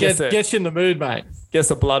 Absolutely. just Gets you in the mood, mate. gets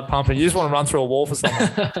the blood pumping. You just want to run through a wall for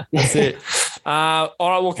someone. That's it. All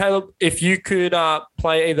right, well, Caleb, if you could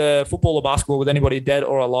play either football or basketball with anybody dead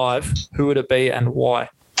or alive, who would it be and why?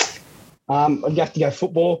 I'd have to go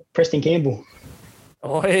football. Preston Campbell.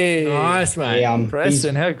 Oh, hey. Nice, mate. Yeah,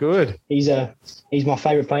 Preston, how good. He's my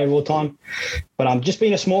favourite player of all time. But just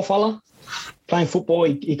being a small fella, playing football,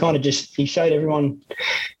 he kind of he showed everyone,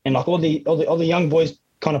 and like all the young boys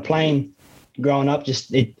kind of playing growing up,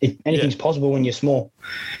 just anything's possible when you're small.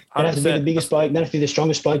 You don't have to be the biggest bloke, you don't have to be the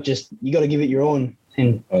strongest bloke, just you got to give it your all and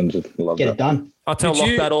get it done. I tell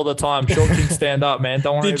Locke that all the time. Short king, stand up, man.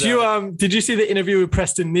 Don't worry about it. Did you see the interview with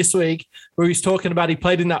Preston this week where he's talking about he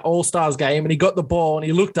played in that All-Stars game and he got the ball and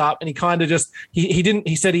he looked up and he kind of just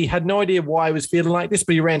he said he had no idea why he was feeling like this,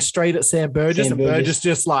 but he ran straight at Sam Burgess and Burgess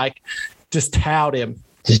just towed him.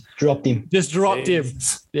 Just dropped him.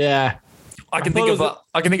 Yeah. I can think of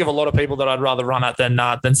a lot of people that I'd rather run at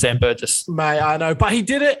than Sam Burgess. Mate, I know, but he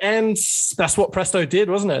did it, and that's what Presto did,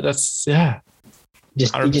 wasn't it? He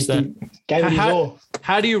just gave it his all.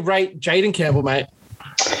 How do you rate Jaden Campbell, mate?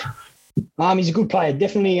 He's a good player,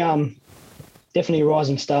 definitely a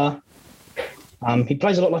rising star. He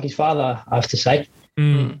plays a lot like his father, I have to say.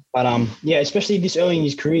 But especially this early in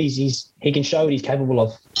his career, he can show what he's capable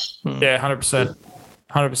of. Yeah, 100%.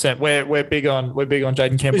 100%. We're big on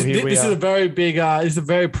Jaden Campbell here. This is a very big. This is a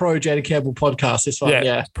very pro Jaden Campbell podcast. This one,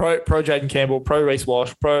 yeah. Pro Jaden Campbell, pro Reece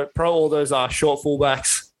Walsh, pro all those short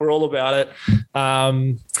fullbacks. We're all about it.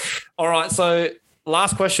 All right. So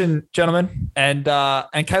last question, gentlemen, and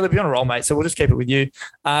Caleb, you're on a roll, mate. So we'll just keep it with you.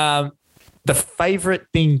 The favorite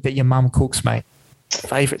thing that your mum cooks, mate.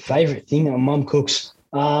 Favorite thing that my mum cooks.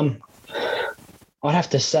 I'd have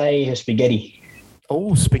to say her spaghetti.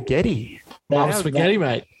 Oh, spaghetti. Mum's spaghetti,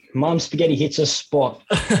 mate. Mum's spaghetti hits a spot,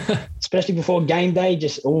 especially before game day.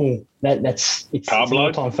 It's carb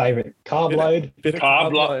load. All-time favorite. Carb load. Bit of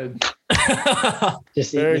carb load.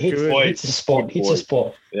 Just hits a spot. Hits a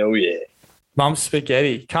spot. Oh yeah. Mum's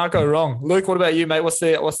spaghetti. Can't go wrong. Luke, what about you, mate? What's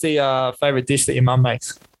the favorite dish that your mum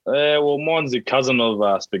makes? Well, mine's a cousin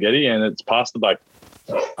of spaghetti, and it's pasta bake.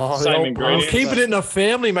 Oh, same ingredients. Keep it in the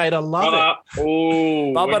family, mate. I love it.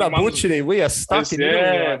 Oh, Baba Butchery. We are stuck in Italy.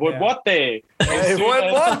 Yeah, with what there?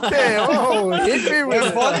 Oh, hit me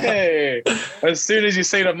with what there? As soon as you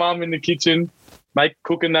see the mum in the kitchen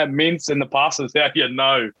cooking that mince and the pasta's out, you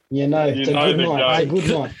know. It's a good night. It's a good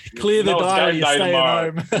night. Clear the diary. You stay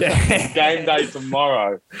at home. Game day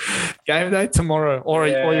tomorrow. Game day tomorrow. Or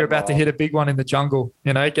you're about to hit a big one in the jungle.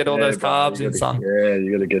 Get all those carbs in, son. Yeah,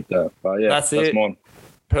 you got to get that. But yeah, that's mine.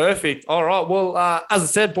 Perfect. All right. Well, as I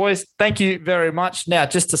said, boys, thank you very much. Now,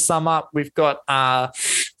 just to sum up, we've got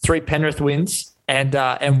 3 Penrith wins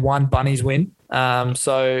and 1 Bunnies win.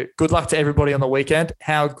 So good luck to everybody on the weekend.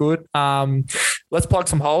 How good. Let's plug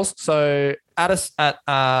some holes. So add us at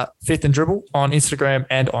Fifth and Dribble on Instagram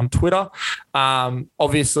and on Twitter.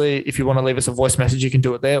 Obviously, if you want to leave us a voice message, you can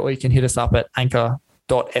do it there, or you can hit us up at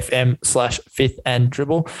anchor.fm/Fifth and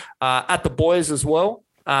Dribble. At the boys as well.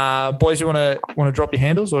 Boys, you want to drop your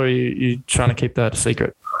handles, or are you trying to keep that a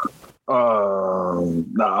secret?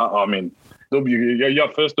 Nah, I mean, Dub, you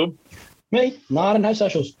up first, Dub? Me? No, I don't have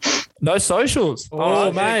socials. No socials.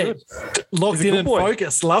 Oh, mate. Locked in and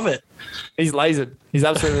focused. Love it. He's lasered. He's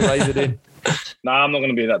absolutely lasered in. Nah, I'm not going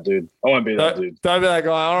to be that dude. I won't be that dude. Don't be that guy.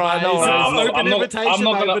 All right. I'm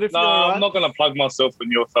not going to plug myself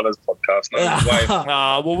in your fellas' podcast. No way.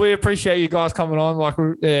 Well, we appreciate you guys coming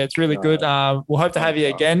on. It's really good. We'll hope to have you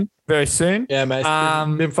again very soon. Yeah, mate.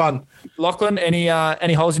 It's been fun. Lachlan, any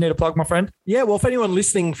holes you need to plug, my friend? Yeah, well, if anyone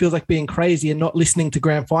listening feels like being crazy and not listening to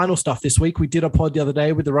grand final stuff this week, we did a pod the other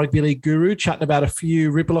day with the Rugby League Guru chatting about a few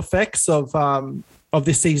ripple effects of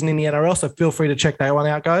this season in the NRL. So feel free to check that one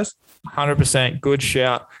out, guys. 100%. Good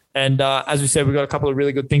shout. And as we said, we've got a couple of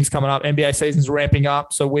really good things coming up. NBA season's ramping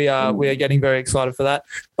up, so we are getting very excited for that.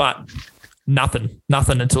 But nothing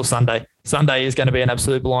until Sunday. Sunday is going to be an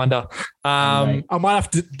absolute blinder. I might have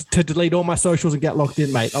to delete all my socials and get locked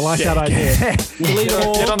in, mate. I like that idea. Delete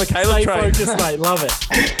all. Get on the Caleb train. Focused, mate. Love it.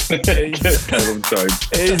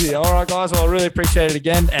 Easy. All right, guys. Well, I really appreciate it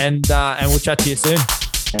again, and we'll chat to you soon.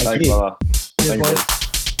 Thanks, brother. Cheers, boys.